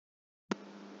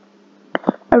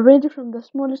Already from the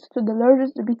smallest to the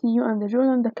largest, the BTU and the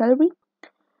joule and the calorie.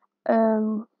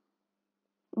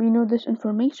 We know this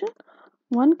information.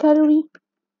 1 calorie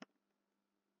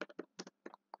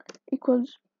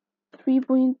equals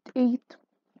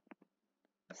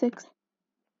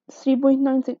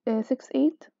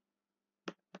 3.968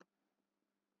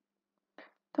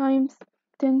 times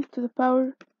 10 to the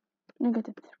power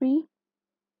negative 3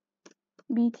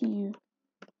 BTU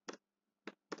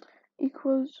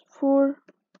equals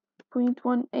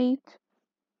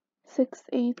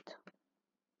 4.1868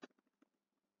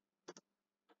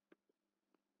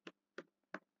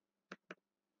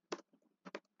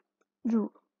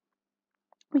 joule.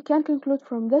 We can conclude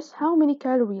from this how many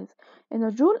calories in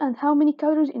a joule and how many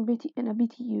calories in a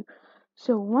BTU.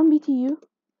 So 1 BTU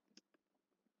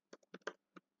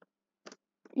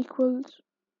equals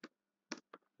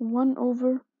 1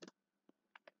 over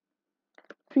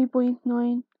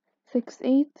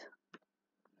 3.968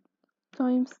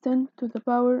 times 10 to the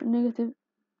power negative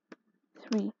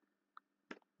 3,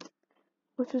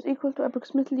 which is equal to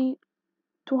approximately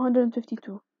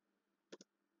 252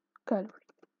 calories.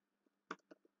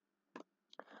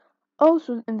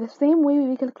 Also, in the same way,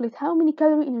 we calculate how many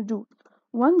calories in a joule.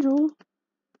 1 joule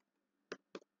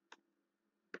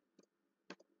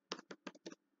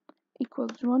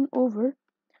equals 1 over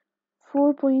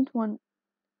 4.1868,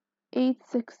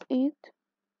 which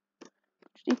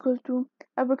is equal to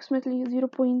approximately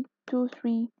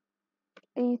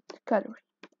 0.238 calories.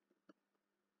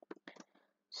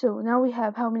 So now we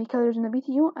have how many calories in a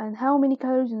BTU and how many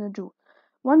calories in a joule.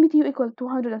 1 BTU equals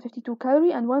 252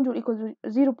 calorie and 1 joule equals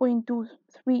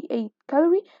 0.238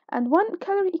 calorie, and 1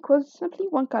 calorie equals simply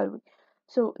 1 calorie.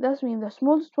 So that means the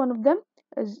smallest one of them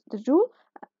is the joule,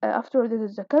 after this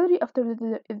is the calorie, after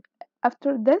that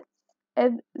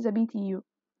is the BTU.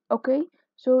 Okay,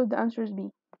 so the answer is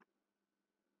B.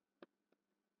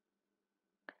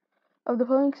 Of the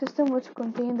following system which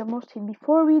contain the most heat?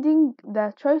 Before reading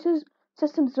the choices,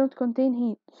 systems don't contain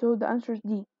heat, so the answer is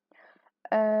D.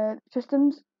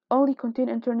 Systems only contain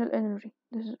internal energy.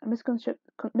 This is a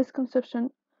misconception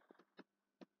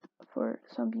for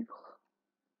some people.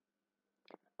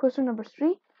 Question number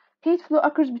 3. Heat flow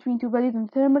occurs between two bodies in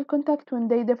thermal contact when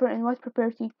they differ in what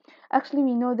property? Actually,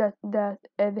 we know that the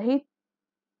heat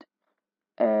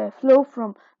flow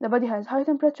from the body has high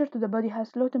temperature to the body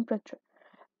has low temperature.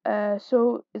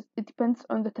 So it depends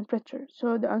on the temperature.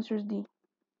 So the answer is D.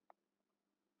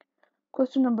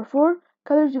 Question number 4.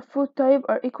 Calories of food type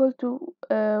are equal to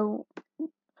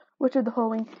which of the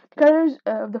following? Calories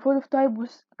of the food of type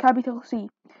with capital C.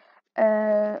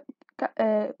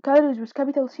 Calories with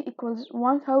capital C equals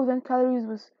 1000 calories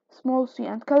with small c,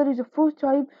 and calories of food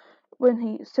type, when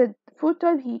he said food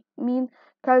type, he mean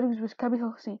calories with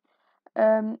capital C.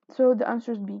 So the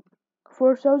answer is B,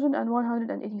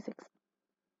 4186.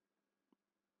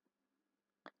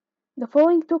 The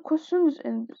following two questions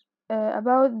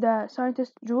about the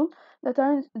scientist Joule. The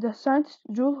scientist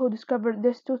Joule who discovered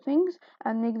these two things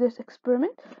and make this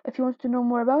experiment. If you want to know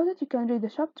more about it, you can read the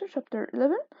chapter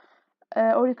 11,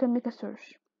 or you can make a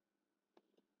search.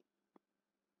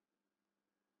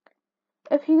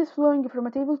 If heat is flowing from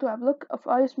a table to a block of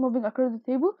ice moving across the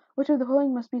table, which of the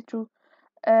following must be true?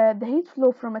 The heat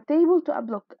flow from a table to a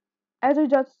block. As I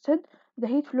just said, the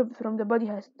heat flow from the body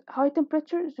has high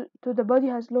temperature to the body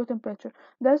has low temperature.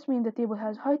 That means the table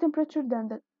has high temperature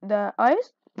than the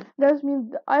ice. That means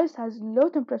the ice has low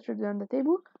temperature than the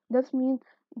table. That means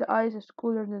the ice is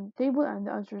cooler than the table, and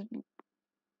the answer is B.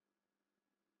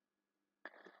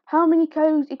 How many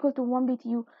calories equal to 1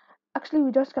 BTU? Actually,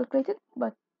 we just calculated,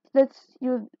 but let's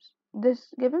use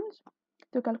this givens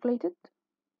to calculate it.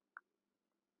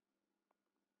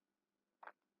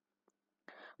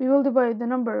 We will divide the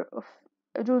number of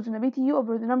joules in a BTU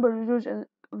over the number of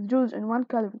joules in 1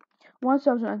 calorie.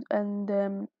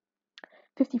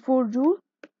 1054 joule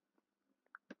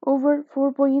over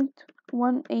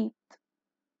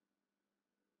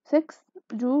 4.186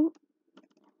 joule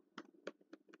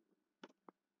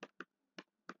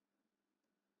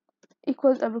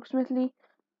equals approximately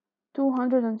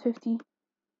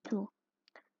 252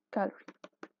 calories.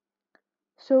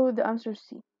 So the answer is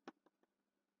C.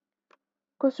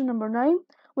 Question number 9.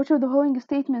 Which of the following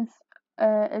statements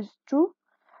is true?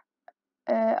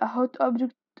 A hot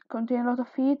object contains a lot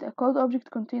of heat. A cold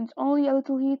object contains only a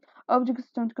little heat. Objects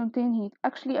don't contain heat.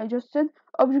 Actually, I just said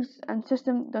objects and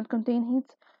systems don't contain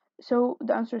heat. So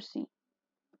the answer is C.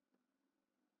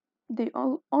 They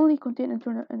only contain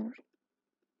internal energy.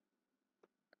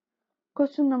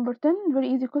 Question number 10. Very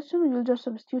easy question. We will just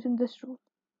substitute in this rule.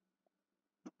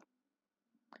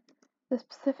 The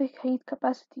specific heat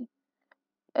capacity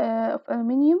of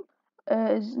aluminium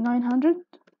is 900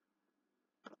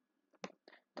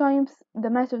 times the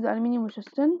mass of the aluminium, which is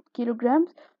 10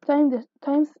 kilograms, times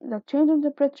the change in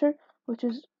temperature, which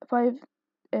is 5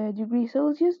 degrees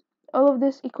Celsius. All of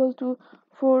this equal to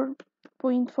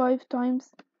 4.5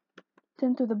 times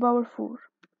 10 to the power 4.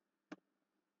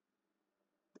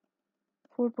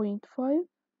 4.5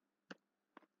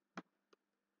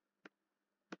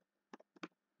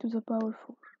 to the power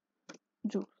 4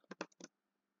 joules.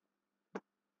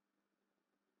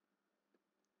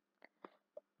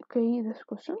 Okay, this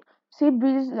question. Sea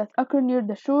breezes that occur near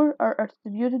the shore are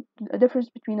attributed to a difference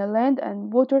between a land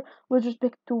and water with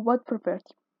respect to what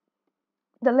property?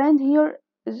 The land here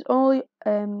is only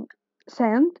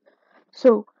sand,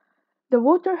 so the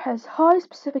water has high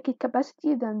specific heat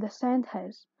capacity than the sand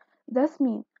has. That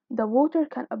means the water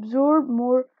can absorb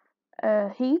more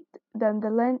heat than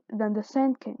the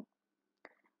sand can.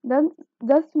 Then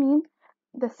that means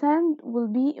the sand will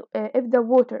be if the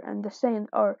water and the sand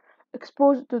are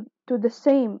exposed to the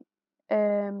same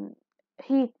um,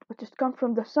 heat which is come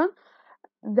from the sun,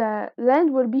 the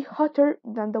land will be hotter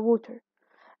than the water.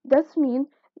 That means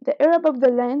the air above the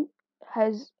land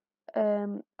has a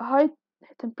high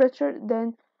temperature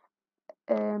than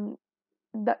um,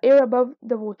 the air above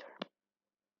the water.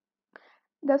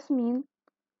 That means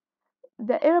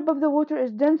the air above the water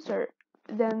is denser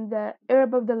than the air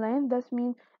above the land. That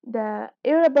means the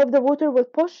air above the water will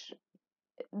push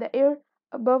the air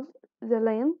above the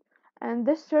land, and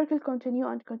this circle continue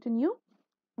and continue.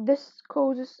 This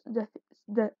causes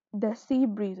the sea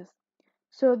breezes.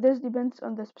 So this depends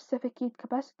on the specific heat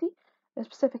capacity, the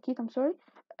specific heat, I'm sorry,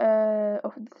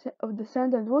 of the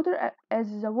sand and water,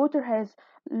 as the water has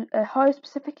a high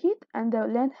specific heat and the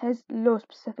land has low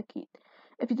specific heat.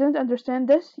 If you don't understand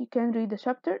this, you can read the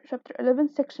chapter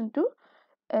 11, section 2.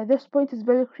 This point is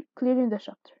very clear in the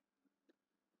chapter.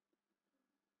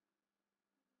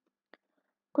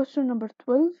 Question number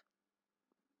 12.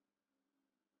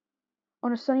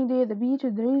 On a sunny day at the beach, the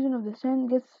reason of the sand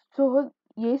gets so hot.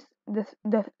 Yes,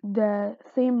 the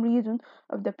same reason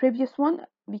of the previous one,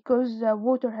 because the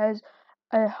water has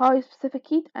a high specific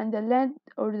heat and the land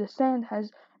or the sand has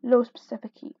low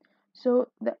specific heat. So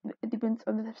it depends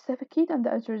on the specific heat, and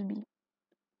the answer is B.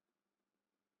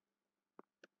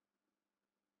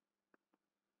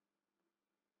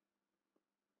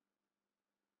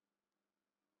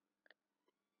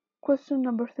 Question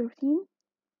number 13.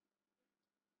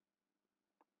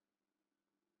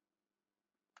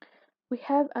 We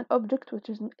have an object which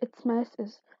is its mass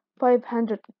is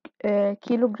 500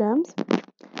 kilograms.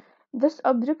 This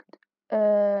object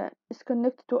is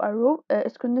connected to a rope.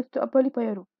 Is connected to a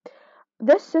polypyrene.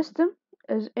 This system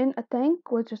is in a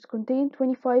tank which is contained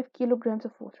 25 kilograms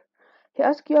of water. He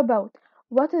asks you about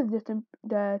what is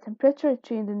the temperature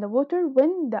change in the water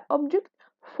when the object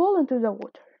fall into the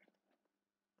water.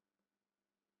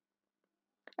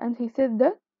 And he said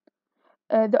that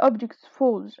the object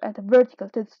falls at a vertical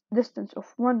distance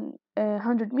of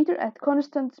 100 meter at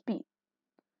constant speed.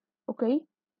 Okay,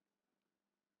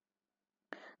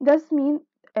 that means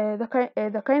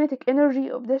the kinetic energy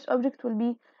of this object will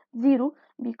be 0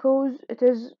 because it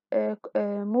is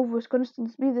move with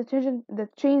constant speed. The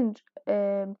change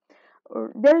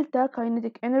or delta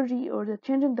kinetic energy, or the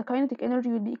change in the kinetic energy,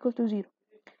 will be equal to 0.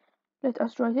 Let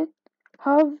us write it.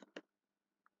 Half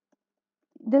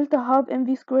delta half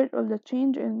mv squared of the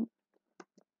change in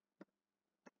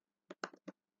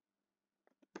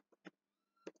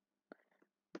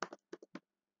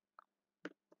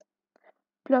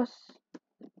plus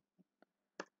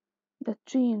the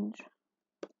change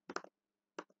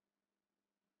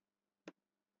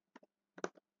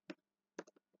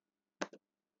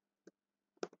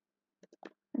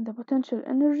in the potential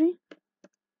energy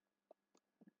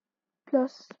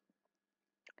plus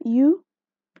u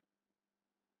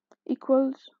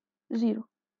equals 0.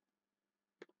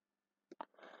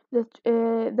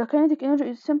 The kinetic energy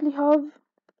is simply half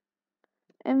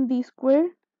mv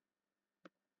squared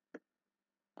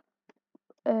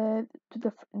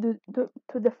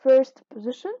to the first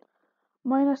position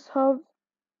minus half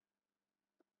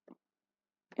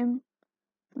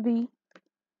mv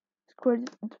squared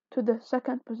to the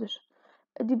second position.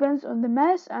 It depends on the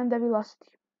mass and the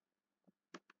velocity.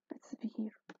 Let's see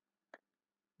here.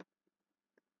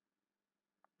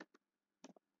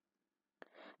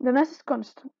 The mass is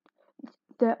constant.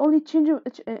 The only change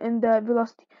in the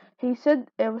velocity, he said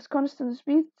it was constant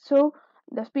speed, so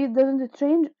the speed doesn't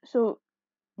change. So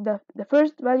the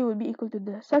first value will be equal to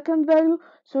the second value.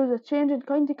 So the change in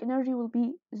kinetic energy will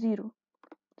be 0.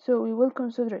 So we will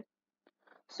consider it.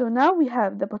 So now we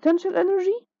have the potential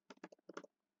energy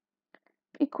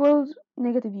equals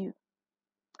negative u.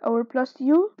 our plus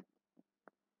u,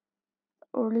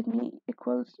 or let me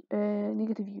equals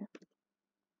negative u.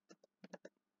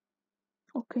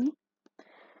 Okay,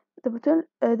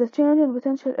 the change in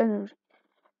potential energy.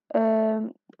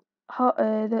 The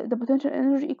potential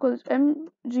energy equals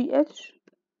mgh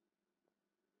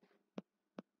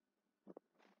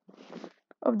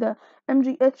of the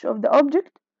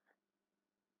object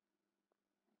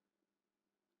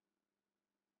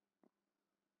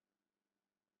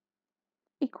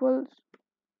equals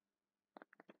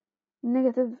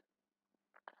negative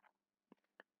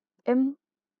m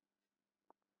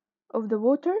of the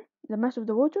water, the mass of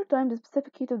the water, times the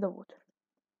specific heat of the water.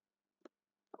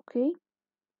 Okay,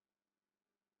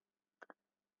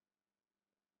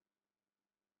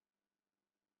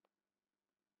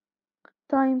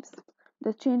 times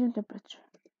the change in temperature.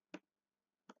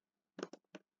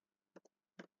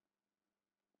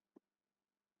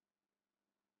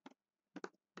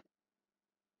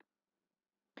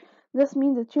 This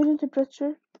means the change in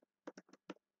temperature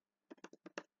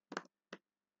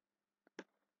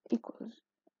equals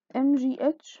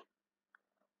mgh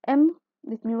m.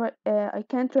 Let me write. I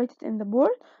can't write it in the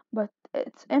board, but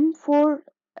it's m for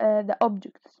the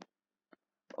objects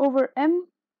over m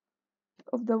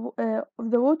of the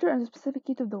water and the specific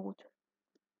heat of the water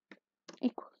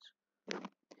equals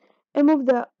m of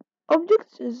the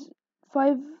objects is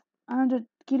 500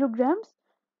 kilograms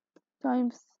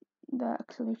times the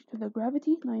acceleration to the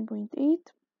gravity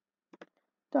 9.8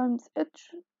 times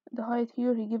h, the height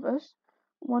here he give us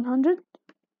 100,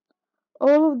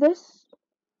 all of this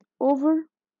over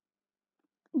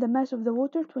the mass of the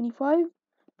water 25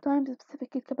 times the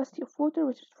specific heat capacity of water,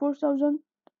 which is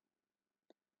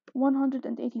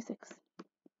 4186.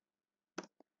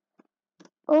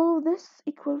 All of this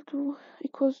equals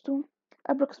to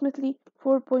approximately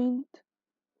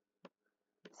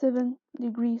 4.7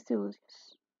 degrees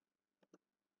Celsius.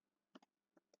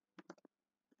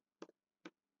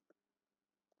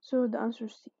 So the answer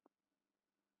is C.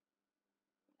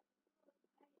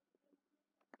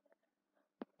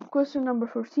 Question number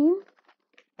 14.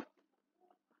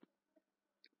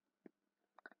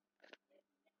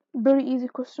 Very easy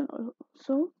question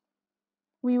also.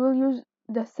 We will use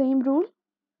the same rule.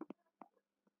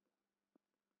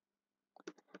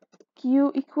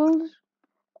 Q equals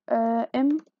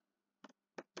M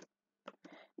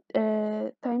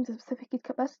times the specific heat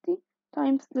capacity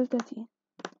times delta T.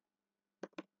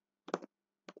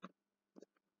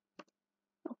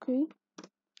 Okay.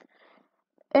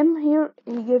 M here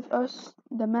he gives us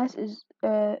the mass is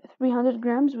 300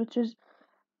 grams, which is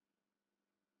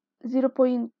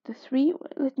 0.3.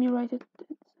 Let me write it.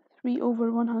 3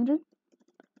 over 100.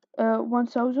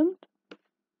 1000.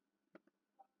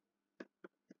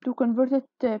 To convert it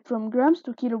from grams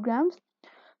to kilograms,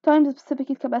 times the specific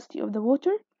heat capacity of the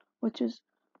water, which is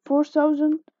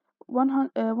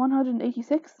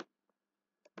 4186,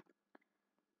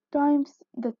 times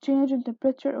the change in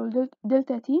temperature or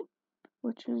delta T,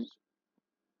 which is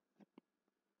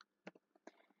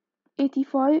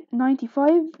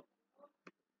 95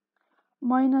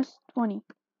 minus 20.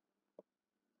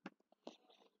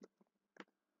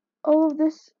 All of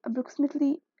this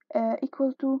approximately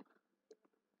equal to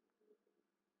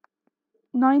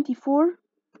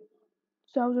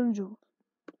 94,000 joules.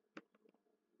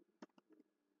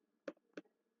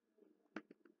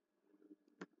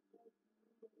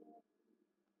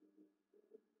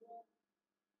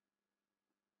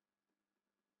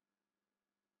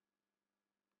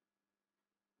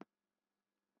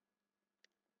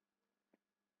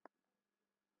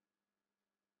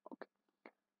 Okay.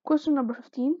 Question number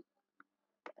 15.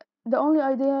 The only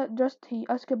idea just he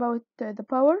asked about the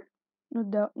power,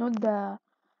 not the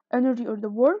energy or the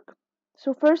work.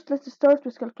 So first let's start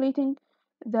with calculating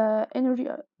the energy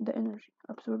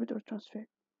absorbed or transferred.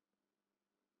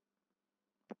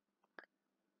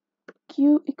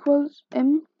 Q equals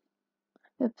M,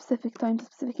 the specific times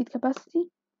specific heat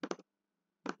capacity,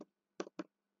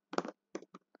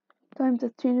 times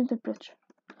the change in temperature.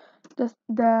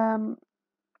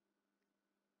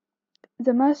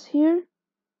 The mass here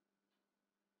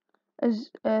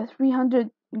is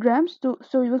 300 grams, so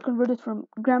we will convert it from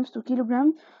grams to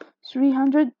kilogram.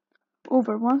 300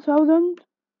 over 1000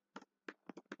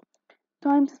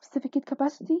 times specific heat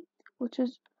capacity, which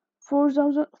is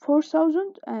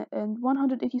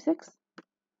 4186,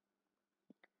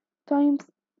 times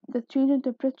the change in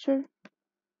temperature,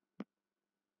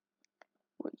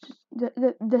 which is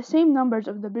the same numbers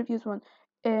of the previous one,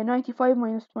 95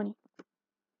 minus 20.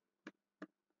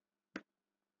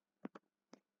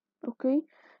 Okay,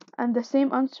 and the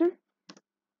same answer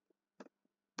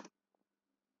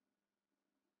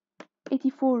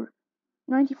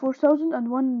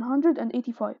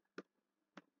 94,185.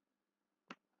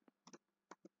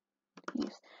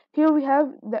 Yes. Here we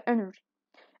have the energy.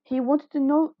 He wanted to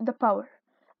know the power.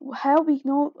 How we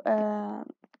know?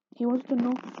 He wanted to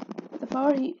know the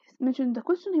power. He mentioned the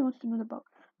question. He wants to know the power.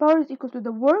 Power is equal to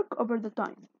the work over the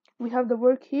time. We have the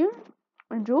work here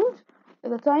in joules.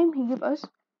 The time he gave us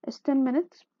is 10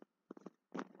 minutes.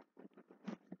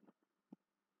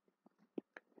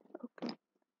 Okay.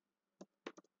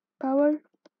 Power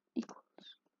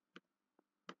equals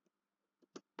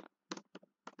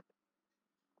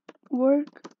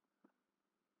work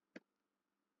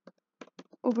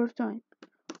over time.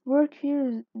 Work here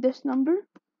is this number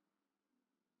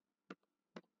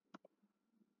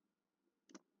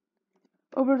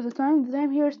over the time. The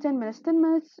time here is 10 minutes. 10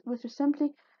 minutes, which is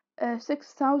simply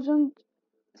 6,000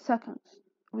 seconds.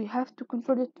 We have to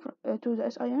convert it to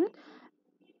the SI unit.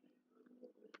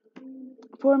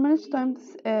 4 minutes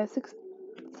times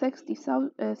 60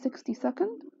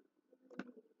 seconds.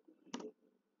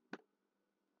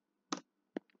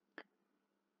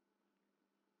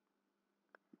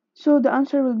 So the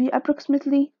answer will be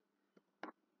approximately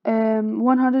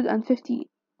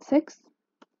 156,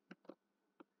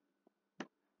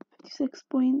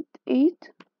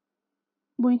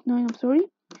 56.8.9, I'm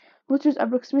sorry, which is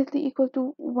approximately equal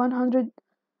to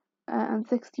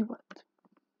 160 watt.